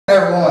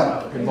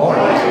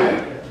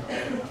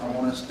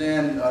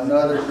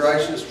Another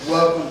gracious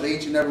welcome to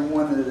each and every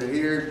one that are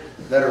here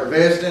that are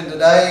visiting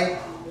today.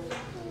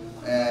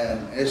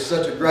 And it's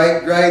such a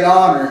great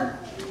honor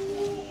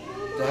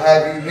to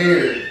have you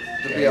here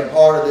to be a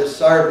part of this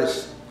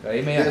service.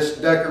 Amen. This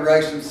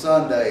Decoration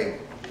Sunday.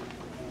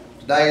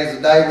 Today is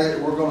the day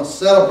that we're going to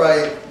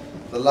celebrate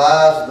the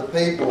lives of the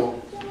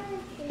people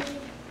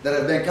that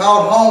have been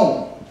called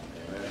home.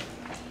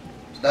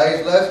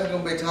 Today's lesson is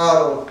going to be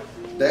titled,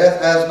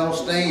 Death Has No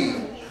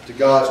Sting to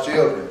God's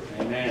Children.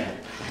 Amen.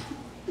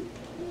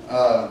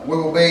 We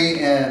will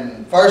be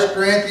in 1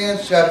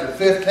 Corinthians chapter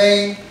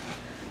 15.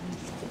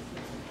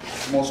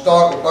 We'll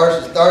start with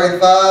verses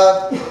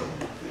 35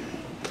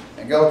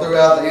 and go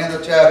throughout the end of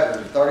the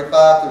chapter,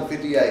 35 through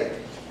 58.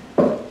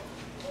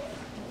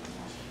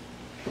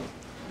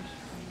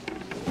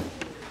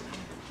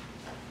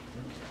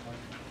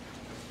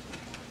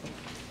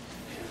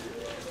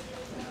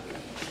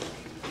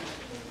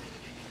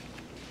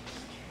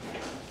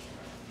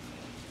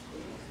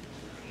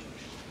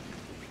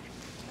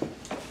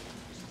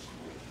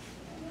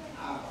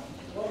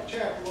 What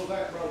chapter was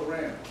that, Brother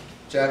Randall?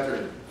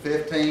 Chapter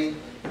 15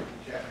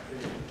 Chapter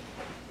 15.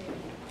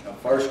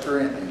 of 1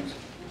 Corinthians.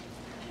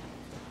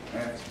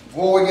 And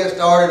before we get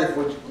started,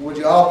 would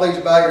you all please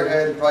bow your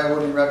head and pray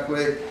with me right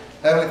quick.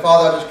 Heavenly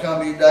Father, I just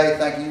come to you today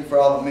thanking you for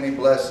all the many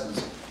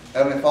blessings.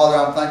 Heavenly Father,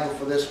 I'm thankful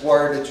for this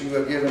word that you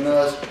have given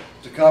us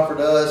to comfort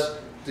us,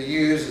 to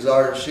use as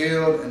our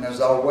shield and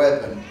as our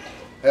weapon.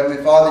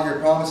 Heavenly Father, your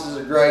promises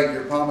are great,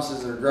 your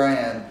promises are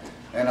grand.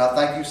 And I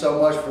thank you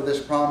so much for this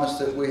promise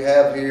that we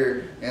have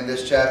here in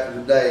this chapter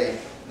today,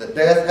 that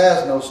death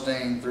has no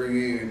sting through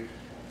you.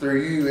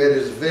 Through you it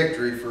is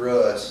victory for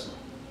us.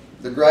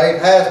 The grave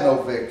has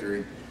no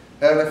victory.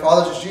 Heavenly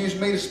Father, just use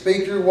me to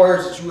speak your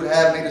words that you would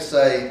have me to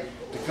say,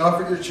 to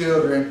comfort your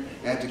children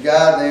and to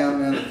guide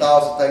them in the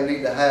thoughts that they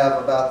need to have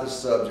about this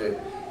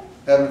subject.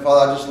 Heavenly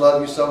Father, I just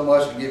love you so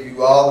much and give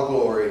you all the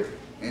glory.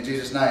 In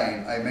Jesus'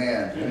 name,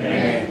 amen.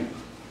 Amen.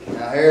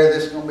 Now here,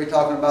 this is going to be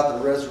talking about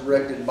the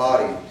resurrected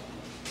body.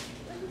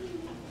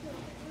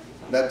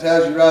 That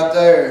tells you right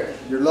there,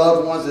 your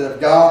loved ones that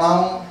have gone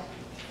on,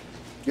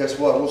 guess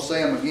what? We'll see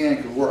them again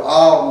because we're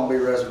all going to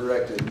be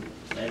resurrected.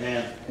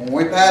 Amen. When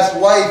we pass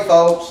away,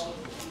 folks,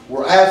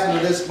 we're absent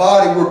of this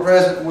body, we're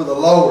present with the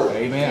Lord.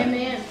 Amen.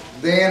 Amen.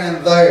 Then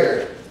and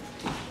there,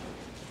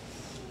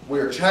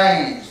 we're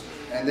changed.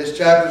 And this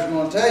chapter is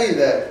going to tell you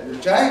that.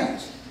 You're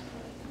changed.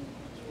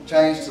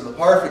 Changed to the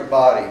perfect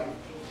body.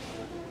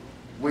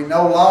 We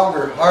no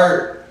longer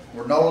hurt.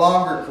 We're no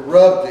longer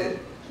corrupted.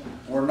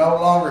 We're no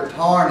longer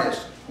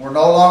tarnished. We're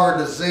no longer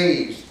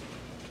diseased.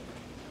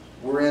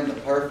 We're in the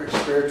perfect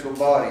spiritual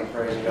body,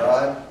 praise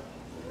God.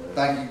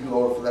 Thank you,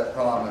 Lord, for that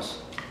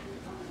promise.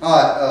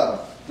 Alright,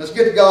 let's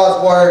get to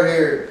God's Word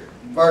here.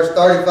 Verse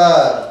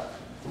 35.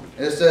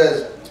 It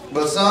says,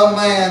 But some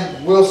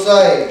man will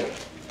say,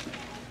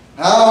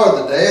 How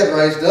are the dead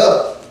raised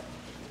up?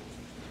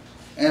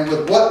 And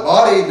with what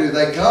body do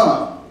they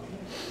come?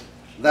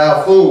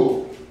 Thou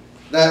fool,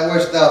 that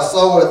which thou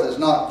sowest is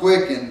not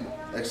quickened,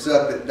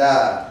 except it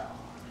die.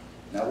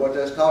 Now what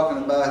that's talking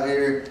about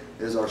here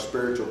is our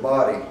spiritual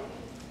body.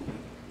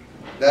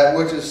 That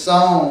which is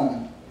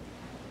sown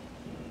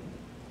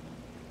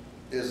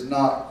is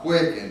not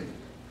quickened,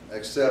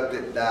 except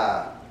it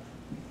die.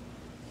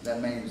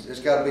 That means it's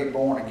got to be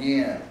born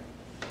again.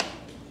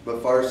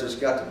 But first it's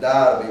got to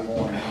die to be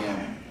born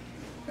again.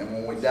 And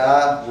when we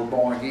die, we're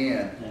born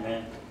again.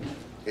 Amen.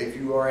 If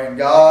you are in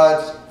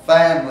God's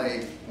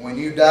family, when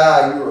you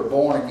die, you are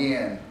born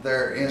again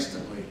there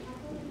instantly.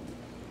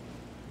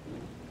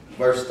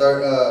 Verse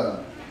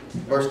 37,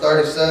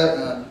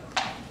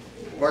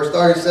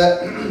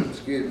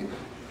 excuse me.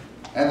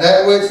 And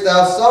that which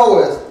thou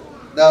sowest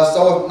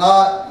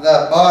not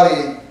that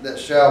body that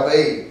shall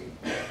be,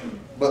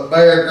 but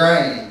bare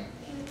grain.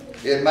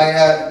 It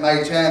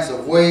may chance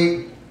of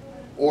wheat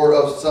or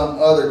of some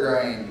other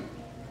grain.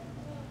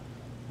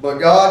 But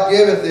God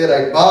giveth it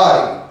a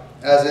body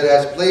as it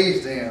has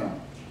pleased him,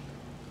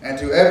 and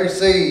to every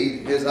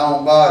seed his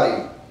own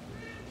body.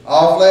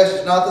 All flesh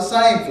is not the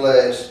same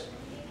flesh,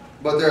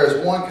 but there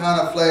is one kind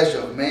of flesh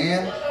of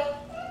men,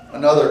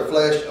 another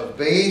flesh of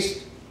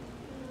beasts,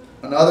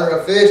 another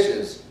of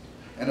fishes,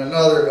 and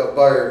another of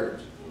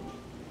birds.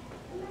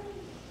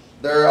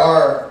 There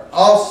are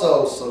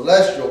also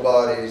celestial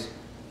bodies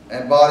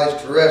and bodies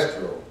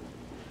terrestrial.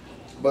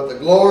 But the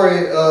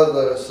glory of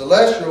the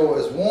celestial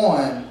is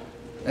one,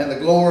 and the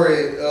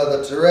glory of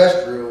the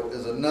terrestrial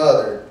is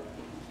another.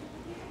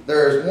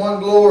 There is one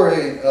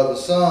glory of the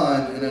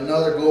sun, and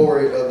another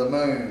glory of the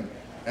moon,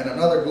 and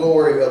another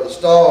glory of the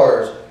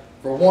stars.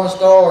 For one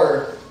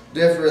star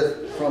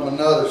differeth from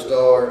another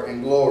star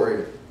in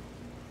glory.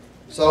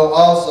 So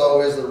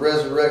also is the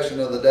resurrection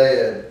of the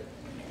dead.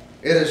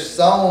 It is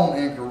sown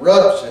in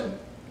corruption.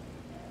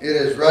 It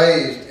is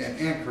raised in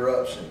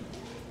incorruption.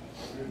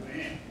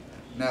 Amen.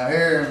 Now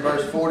here in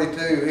verse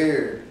 42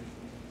 here,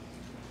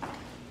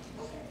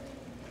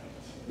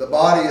 the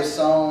body is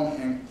sown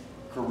in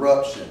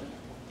corruption.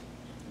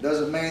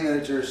 Doesn't mean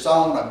that you're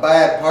sown a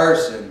bad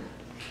person.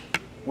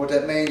 What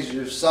that means is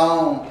you're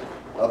sown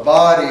a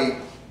body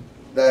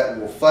that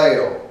will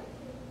fail.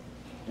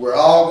 We're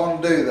all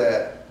going to do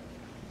that.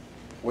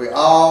 We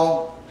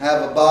all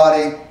have a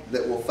body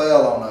that will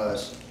fail on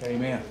us.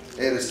 Amen.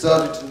 It is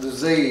subject to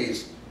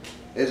disease.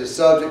 It is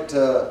subject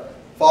to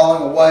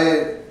falling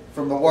away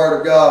from the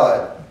Word of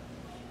God.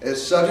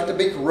 It's subject to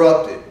be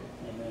corrupted.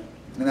 Amen.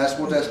 And that's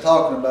what that's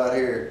talking about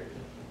here.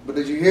 But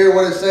did you hear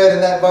what it said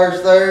in that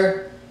verse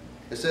there?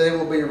 It said it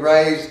will be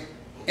raised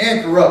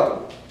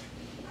incorruptible.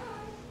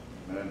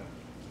 Amen.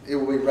 It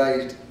will be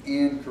raised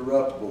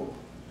incorruptible.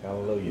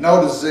 Hallelujah.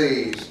 No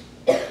disease,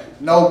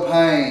 no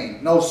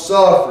pain, no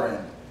suffering,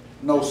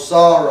 no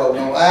sorrow,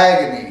 no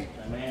agony.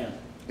 Amen.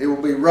 It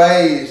will be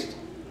raised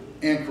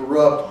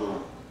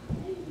incorruptible.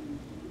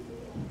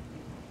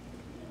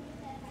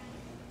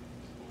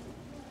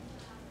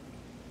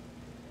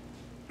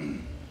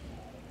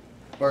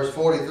 Verse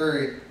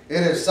 43,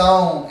 it is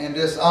sown in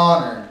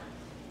dishonor.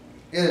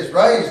 It is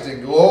raised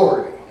in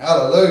glory.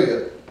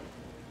 Hallelujah.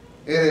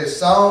 It is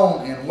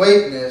sown in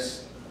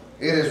weakness.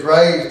 It is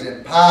raised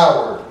in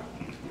power.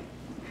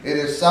 It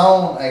is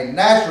sown a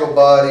natural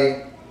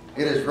body.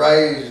 It is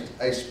raised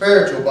a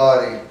spiritual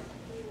body.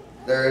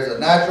 There is a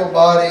natural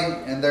body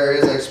and there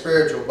is a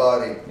spiritual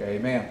body.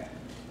 Amen.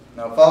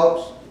 Now,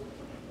 folks,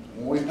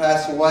 when we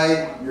pass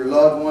away, your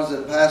loved ones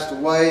that passed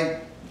away,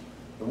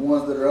 the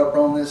ones that are up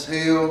on this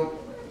hill,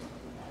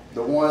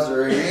 the ones that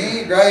are in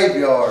any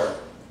graveyard,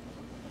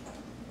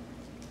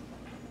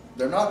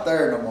 they're not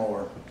there no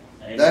more.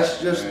 Amen. That's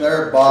just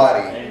their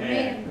body.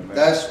 Amen.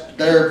 That's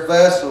their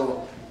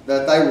vessel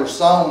that they were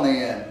sown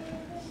in.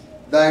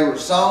 They were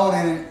sown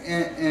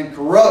in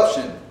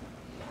corruption.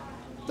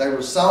 They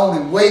were sown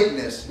in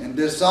weakness and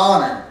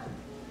dishonor.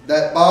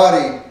 That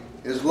body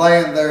is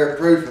laying there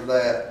proof of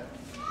that.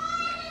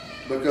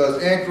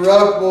 Because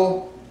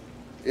incorruptible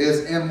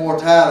is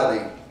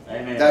immortality.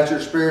 Amen. That's your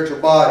spiritual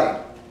body.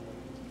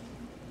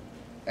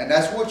 And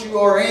that's what you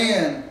are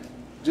in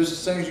just as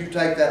soon as you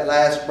take that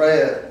last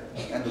breath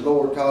and the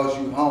Lord calls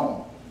you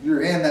home.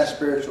 You're in that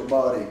spiritual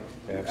body.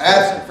 Absolutely.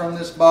 Absent from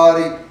this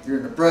body, you're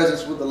in the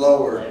presence with the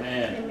Lord.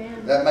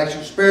 Amen. That makes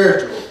you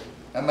spiritual.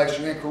 That makes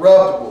you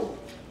incorruptible.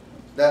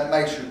 That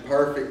makes your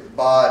perfect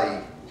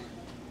body.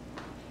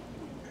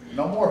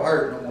 No more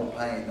hurt, no more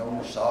pain, no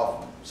more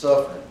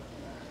suffering.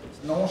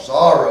 No more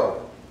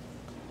sorrow.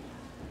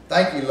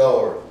 Thank you,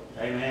 Lord.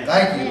 Amen.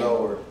 Thank you,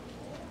 Lord.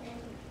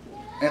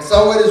 And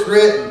so it is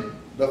written,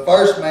 the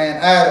first man,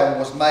 Adam,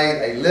 was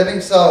made a living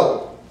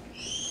soul,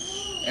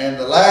 and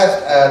the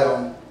last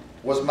Adam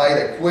was made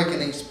a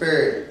quickening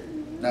spirit.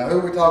 Now, who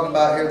are we talking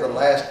about here, the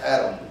last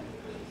Adam?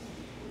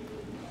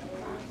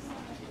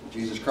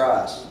 Jesus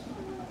Christ.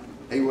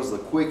 He was the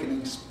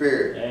quickening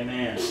spirit.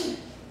 Amen.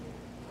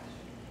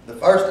 The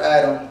first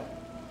Adam,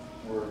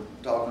 we're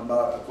talking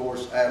about, of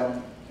course,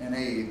 Adam and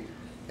Eve.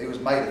 He was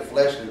made a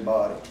fleshly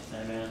body.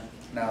 Amen.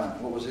 Now,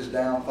 what was his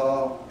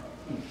downfall?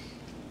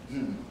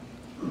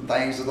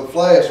 Things of the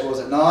flesh, was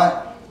it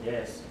not?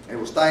 Yes. It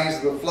was things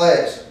of the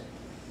flesh.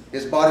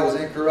 His body was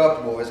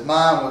incorruptible. His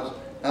body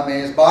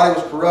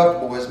was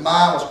corruptible. His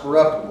mind was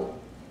corruptible.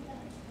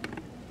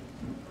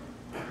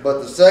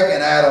 But the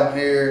second Adam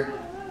here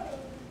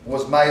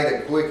was made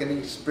a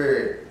quickening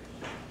spirit.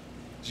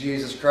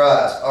 Jesus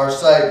Christ, our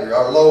Savior,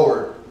 our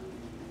Lord.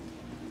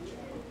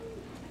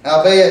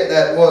 Howbeit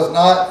that was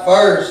not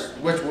first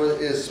which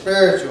is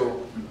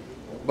spiritual,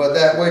 but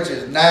that which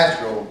is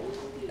natural,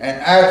 and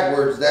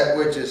afterwards that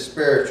which is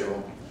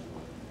spiritual.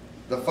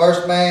 The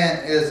first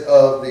man is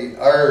of the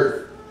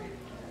earth,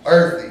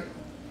 earthy.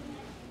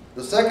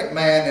 The second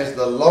man is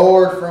the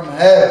Lord from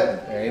heaven.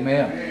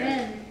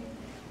 Amen.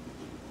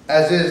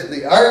 As is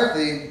the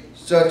earthy,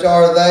 such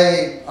are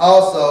they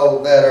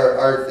also that are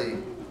earthy.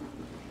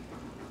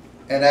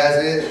 And as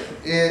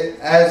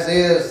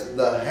is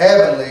the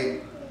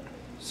heavenly,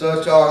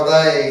 such are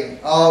they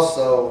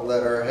also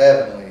that are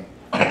heavenly.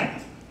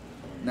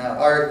 Now,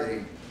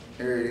 earthy,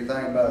 here you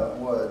think about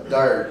what?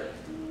 Dirt.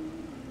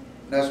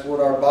 That's what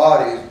our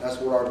bodies, that's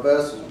what our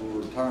vessels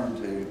will return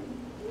to.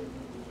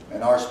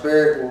 And our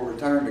spirit will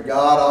return to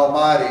God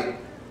Almighty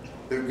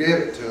who gave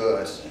it to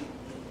us.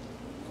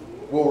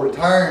 Will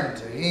return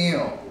to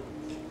Him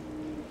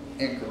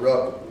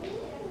incorruptible.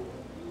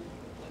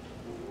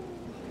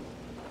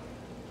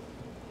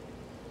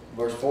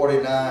 Verse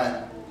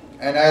 49,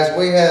 and as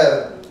we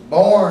have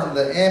borne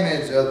the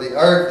image of the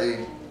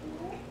earthy,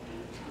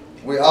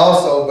 we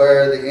also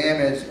bear the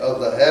image of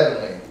the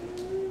heavenly.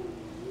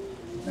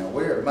 Now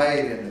we are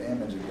made in the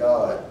image of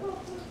God,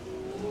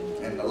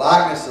 in the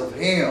likeness of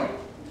Him.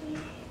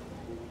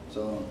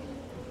 So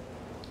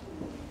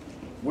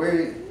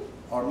we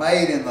are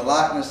made in the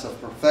likeness of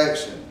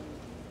perfection.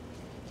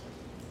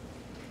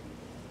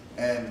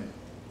 And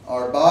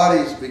our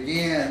bodies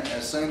begin,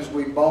 as soon as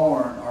we're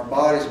born, our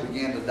bodies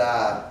begin to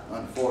die,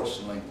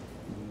 unfortunately.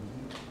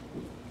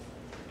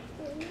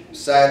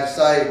 Sad to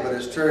say, but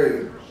it's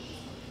true.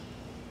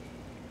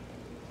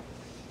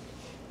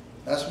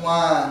 That's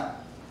why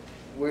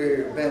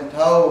we've been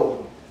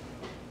told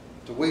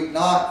to weep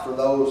not for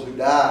those who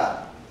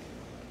die,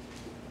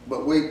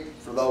 but weep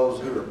for those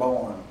who are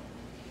born.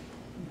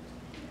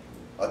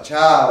 a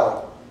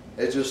child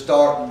is just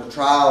starting the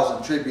trials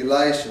and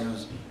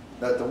tribulations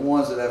that the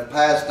ones that have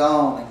passed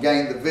on and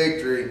gained the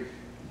victory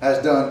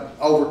has done,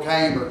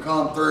 overcame or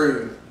come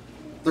through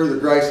the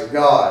grace of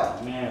God.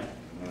 Amen.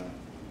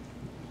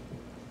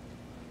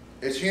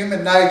 It's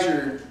human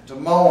nature to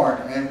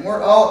mourn, and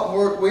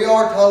we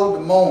are told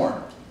to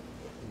mourn.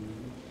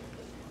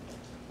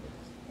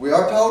 We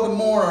are told to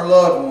mourn our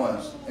loved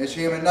ones. It's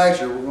human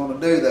nature. We're going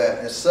to do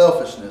that. It's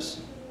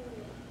selfishness.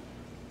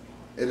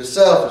 It is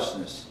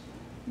selfishness.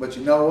 But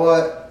you know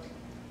what?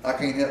 I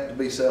can't help to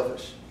be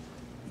selfish.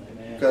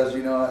 Amen. Because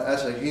you know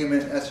that's a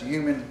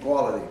human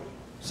quality.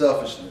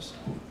 Selfishness.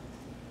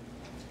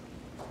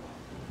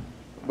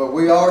 But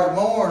we are to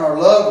mourn our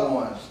loved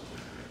ones.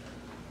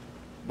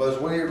 But as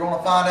we are going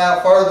to find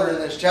out further in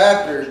this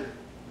chapter,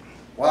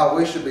 why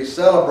we should be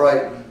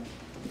celebrating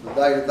the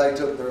day that they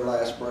took their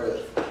last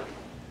breath.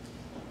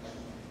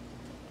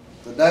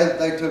 The day that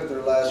they took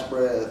their last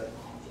breath,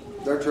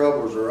 their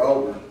troubles are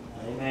over.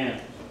 Amen.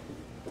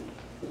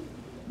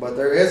 But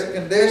there is a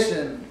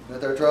condition that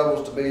their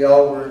troubles to be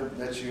over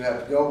that you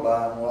have to go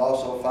by, and we'll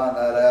also find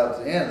that out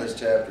at the end of this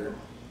chapter.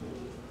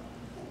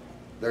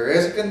 There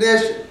is a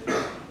condition.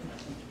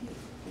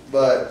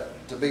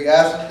 But to be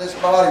absent of this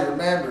body,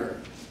 remember,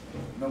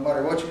 no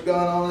matter what you've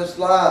done on this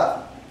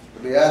life,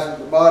 to be absent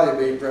of the body,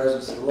 be in the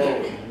presence of the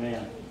Lord.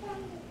 Amen.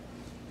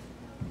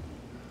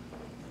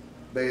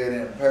 Be it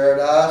in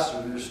paradise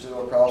or you're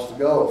still across the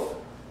gulf.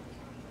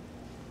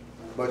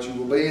 But you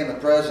will be in the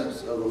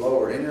presence of the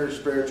Lord, in your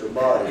spiritual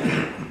body.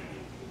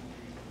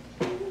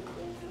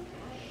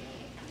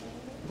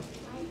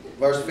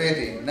 Verse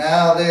 50,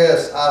 now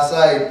this I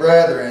say,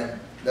 brethren,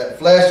 that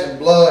flesh and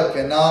blood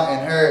cannot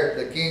inherit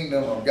the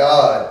kingdom of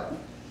God,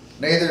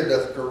 neither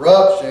doth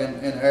corruption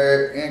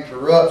inherit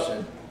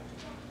incorruption.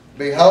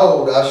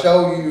 Behold, I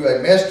show you a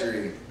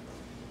mystery.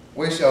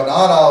 We shall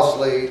not all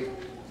sleep,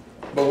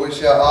 but we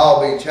shall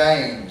all be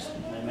changed.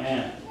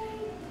 Amen.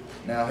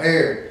 Now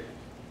here,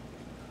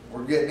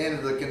 we're getting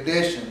into the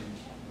condition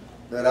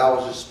that I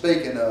was just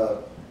speaking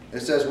of. It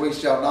says we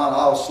shall not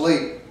all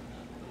sleep.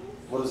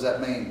 What does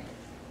that mean?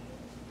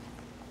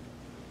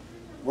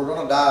 We're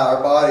going to die.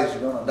 Our bodies are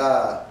going to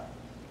die.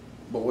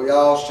 But we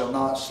all shall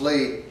not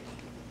sleep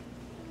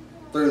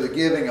through the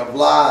giving of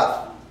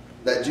life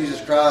that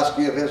Jesus Christ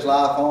gave His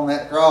life on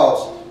that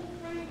cross.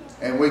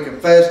 And we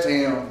confessed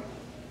Him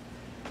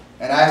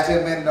and asked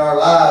Him into our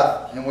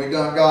life, and we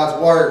done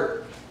God's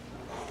work.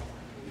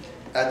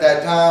 At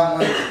that time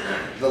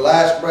when the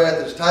last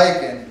breath is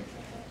taken,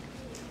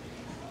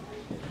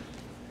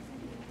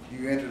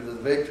 you enter the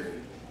victory.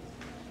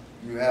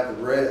 You have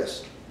the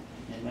rest.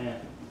 Amen.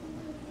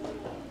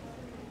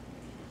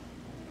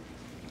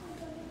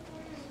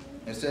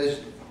 It says,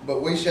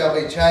 but we shall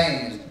be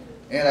changed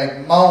in a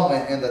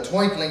moment, in the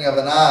twinkling of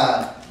an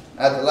eye,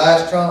 at the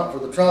last trump, for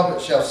the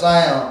trumpet shall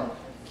sound,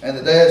 and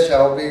the dead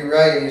shall be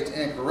raised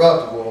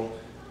incorruptible,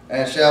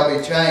 and shall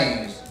be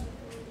changed.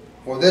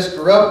 For this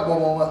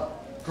corruptible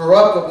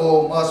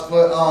must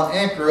put on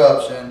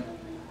incorruption,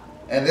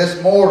 and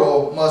this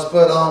mortal must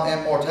put on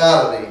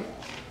immortality.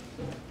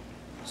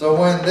 So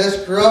when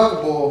this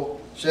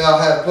corruptible shall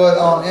have put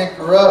on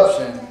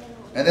incorruption,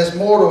 and this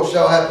mortal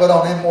shall have put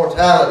on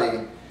immortality,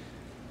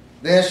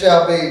 then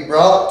shall be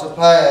brought to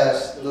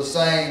pass the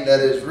saying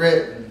that is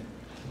written,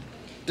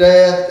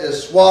 death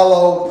is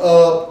swallowed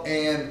up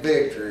in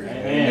victory.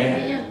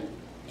 Amen.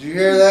 Did you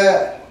hear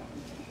that?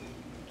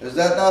 Is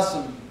that not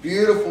some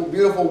beautiful,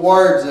 beautiful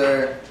words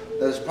there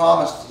that is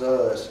promised to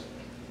us?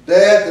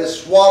 Death is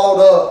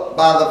swallowed up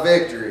by the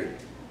victory.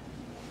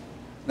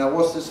 Now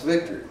what's this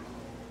victory?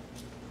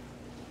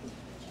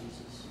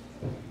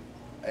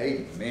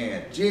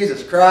 Amen.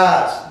 Jesus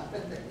Christ.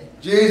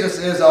 Jesus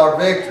is our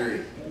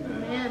victory.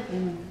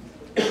 Amen.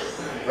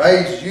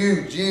 Praise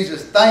you,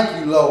 Jesus. Thank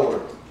you,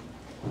 Lord.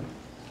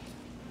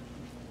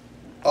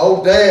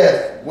 O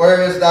death,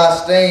 where is thy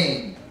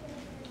sting?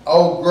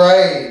 O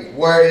grave,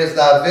 where is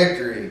thy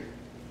victory?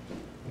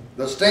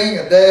 The sting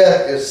of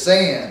death is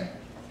sin,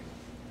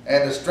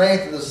 and the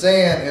strength of the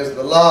sin is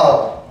the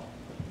law.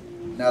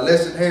 Now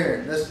listen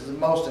here. This is the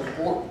most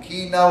important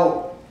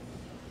keynote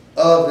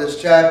of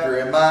this chapter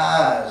in my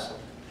eyes.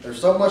 There's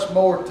so much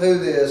more to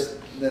this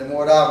than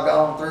what I've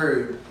gone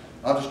through.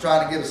 I'm just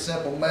trying to get a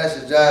simple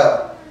message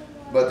out.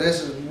 But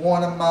this is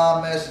one of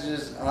my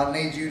messages I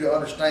need you to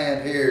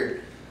understand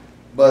here.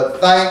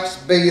 But thanks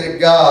be to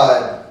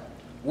God,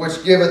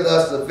 which giveth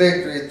us the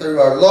victory through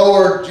our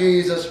Lord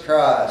Jesus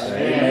Christ.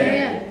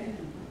 Amen.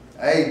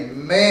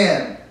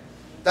 Amen.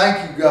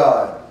 Thank you,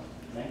 God.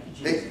 Thank you,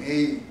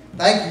 Jesus.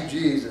 Thank you,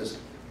 Jesus.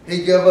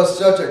 He gave us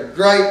such a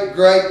great,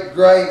 great,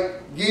 great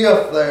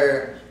gift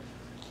there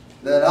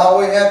that all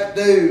we have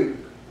to do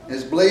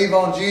is believe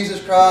on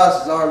Jesus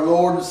Christ as our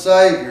Lord and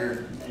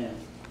Savior. Amen.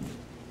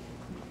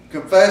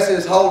 Confess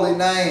His holy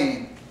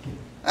name.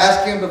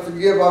 Ask Him to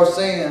forgive our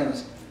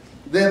sins.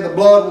 Then the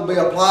blood will be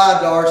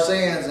applied to our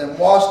sins and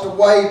washed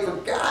away,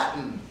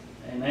 forgotten.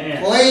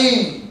 Amen.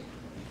 Clean.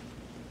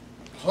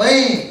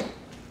 Clean.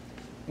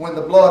 When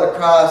the blood of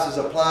Christ is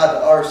applied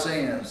to our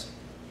sins.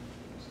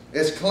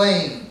 It's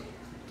clean.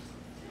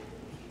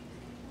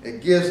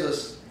 it gives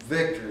us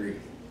victory.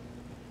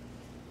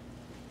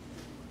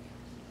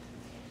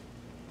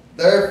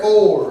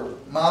 Therefore,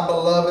 my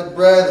beloved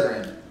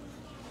brethren,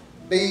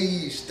 be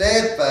ye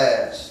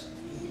steadfast,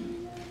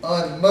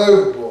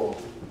 unmovable,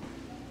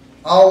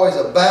 always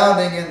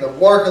abounding in the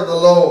work of the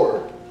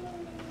Lord.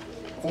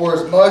 For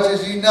as much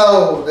as you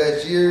know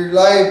that your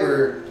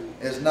labor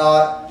is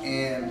not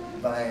in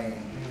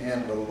vain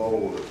in the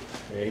Lord.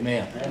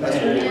 Amen. That's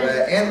where we're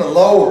at. In the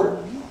Lord,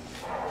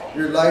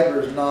 your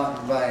labor is not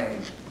in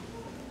vain.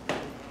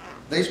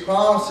 These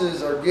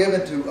promises are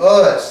given to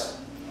us,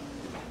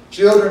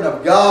 children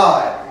of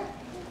God,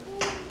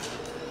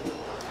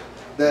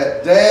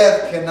 that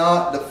death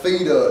cannot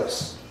defeat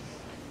us.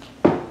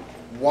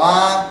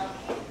 Why?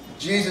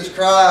 Jesus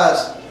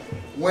Christ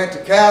went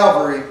to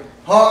Calvary,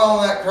 hung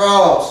on that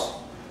cross,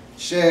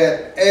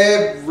 shed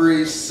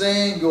every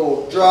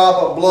single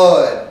drop of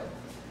blood.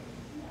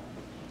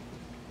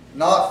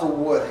 Not for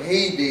what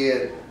He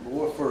did, but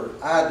what for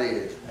I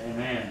did.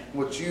 Amen.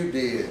 What you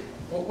did.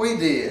 What we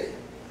did.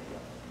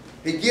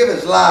 He gave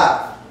His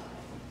life.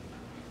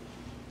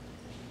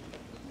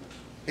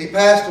 He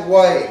passed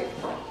away.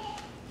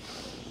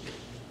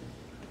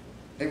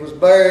 He was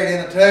buried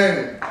in a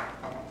tomb.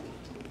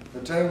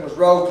 The tomb was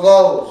rolled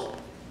closed.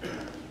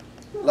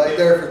 Lay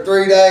there for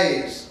 3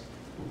 days.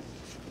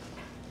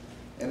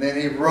 And then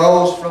He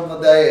rose from the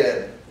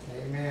dead.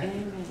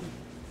 Amen.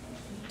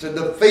 To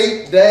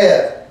defeat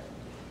death.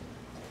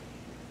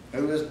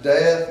 Who is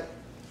death?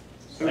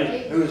 Who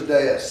is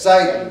death?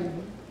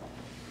 Satan.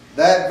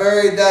 That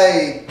very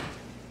day,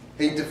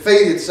 He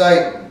defeated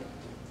Satan.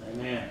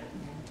 Amen.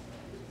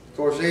 Of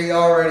course, He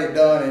already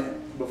done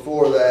it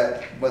before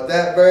that. But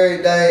that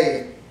very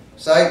day,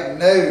 Satan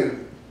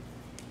knew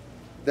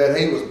that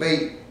he was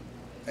beat.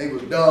 He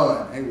was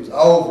done. He was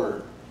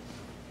over.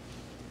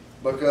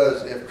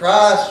 Because if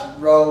Christ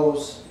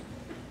rose,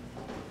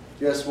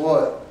 guess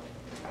what?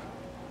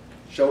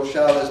 So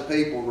shall His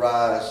people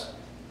rise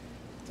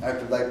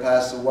after they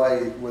pass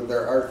away with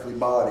their earthly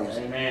bodies.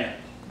 Amen.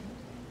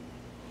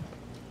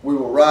 We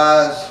will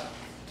rise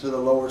to the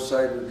Lord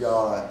Savior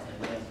God.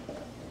 Amen.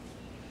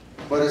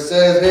 But it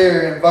says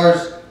here in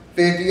verse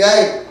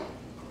 58,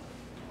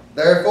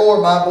 therefore,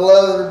 my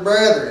beloved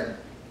brethren,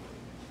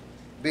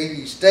 be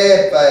ye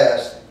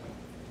steadfast,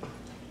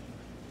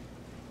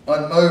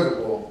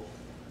 unmovable,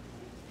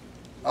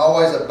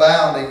 always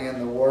abounding in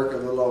the work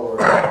of the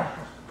Lord.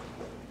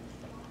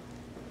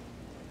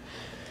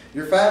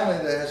 Your family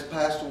that has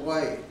passed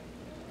away,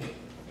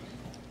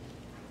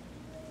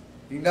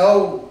 you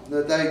know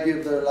that they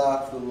give their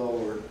life to the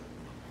Lord.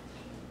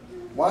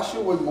 Why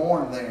should we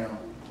mourn them?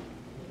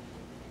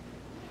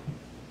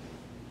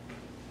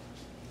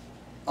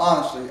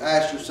 Honestly,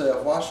 ask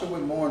yourself, why should we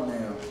mourn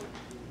them?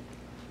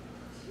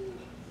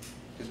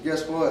 Because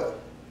guess what?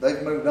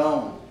 They've moved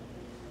on.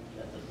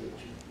 That's a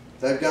picture.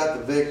 They've got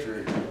the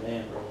victory.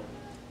 Amen, brother.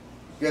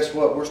 Guess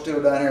what? We're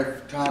still down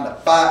here trying to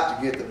fight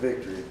to get the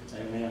victory.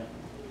 Amen.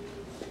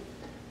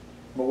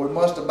 But we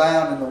must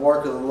abound in the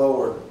work of the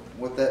Lord.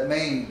 What that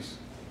means,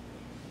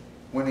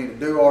 we need to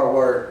do our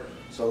work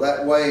so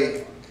that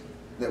way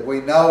that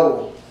we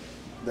know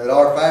that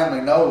our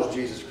family knows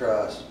Jesus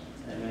Christ.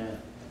 Amen.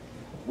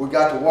 We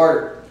got to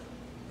work.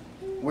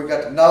 We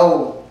got to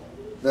know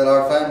that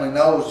our family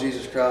knows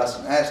Jesus Christ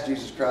and ask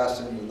Jesus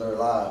Christ into their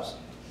lives.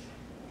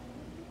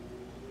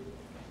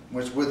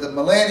 Which with the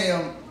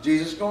millennium,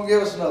 Jesus is going to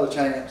give us another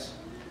chance.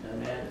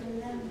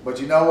 Amen. But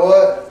you know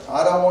what?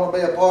 I don't want to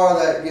be a part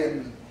of that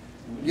having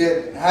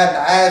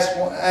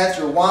to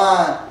answer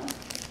why.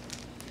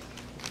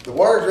 The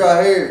word's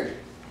right here.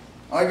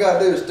 All you got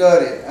to do is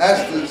study it.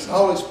 Ask the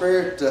Holy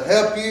Spirit to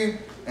help you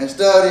and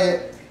study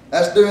it.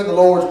 That's doing the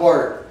Lord's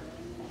work.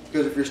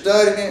 Because if you're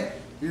studying it,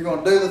 you're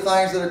going to do the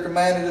things that are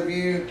commanded of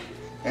you,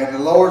 and the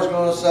Lord's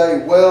going to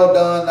say, well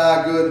done,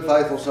 thy good and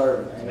faithful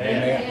servant.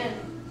 Amen.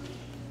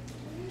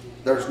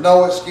 There's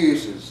no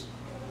excuses.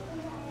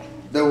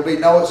 There will be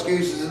no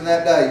excuses in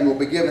that day. You will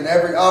be given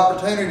every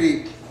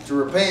opportunity to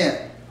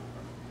repent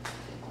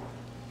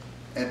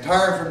and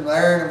turn from the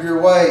errand of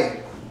your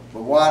way.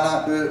 But why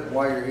not do it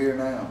while you're here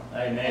now?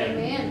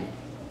 Amen.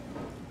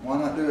 Why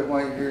not do it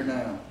while you're here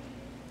now?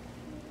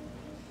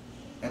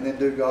 And then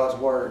do God's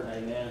word.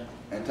 Amen.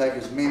 And take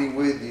as many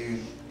with you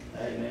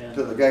Amen.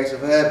 to the gates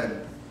of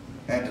heaven.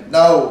 And to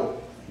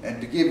know and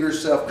to give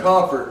yourself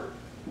comfort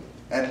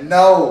and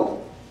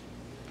know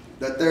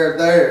that they're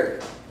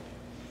there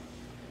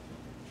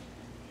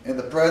in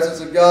the presence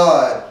of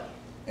God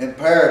in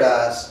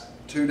paradise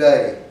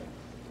today.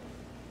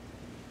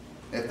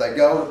 If they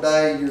go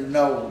today, you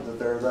know that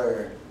they're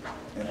there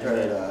in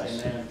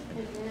paradise. Amen.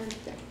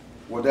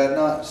 Would that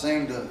not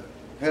seem to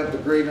help the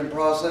grieving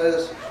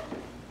process?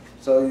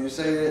 So you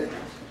see that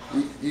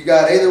you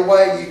got either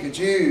way you can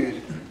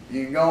choose.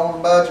 You can go on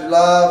about your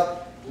life,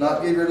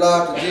 not give your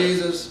life to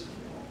Jesus,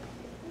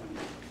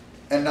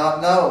 and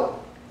not know,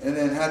 and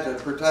then have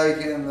to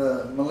partake in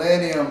the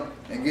millennium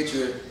and get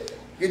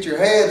your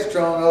head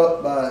strung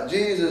up by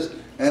Jesus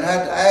and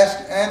have to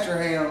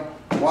answer Him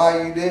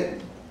why you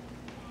didn't.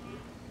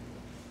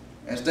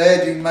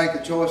 Instead, you can make the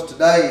choice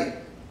today,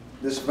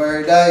 this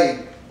very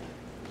day,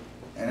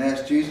 and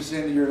ask Jesus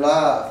into your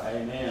life.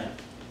 Amen.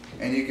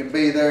 And you can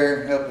be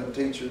there helping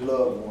teach your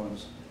loved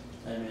ones.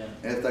 Amen.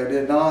 If they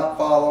did not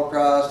follow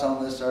Christ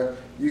on this earth,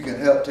 you can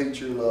help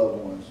teach your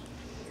loved ones.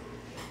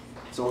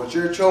 So it's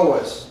your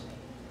choice.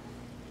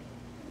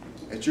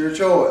 It's your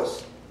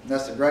choice. And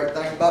that's the great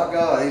thing about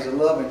God. He's a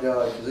loving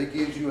God because He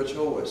gives you a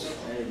choice.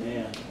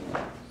 Amen.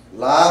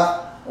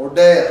 Life or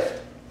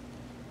death.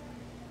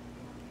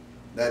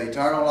 That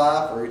eternal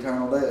life or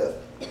eternal death.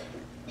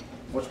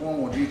 Which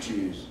one would you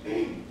choose?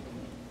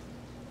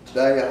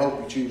 Today I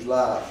hope you choose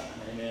life.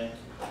 Amen.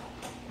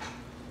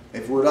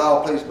 If we'd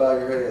all please bow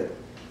your head.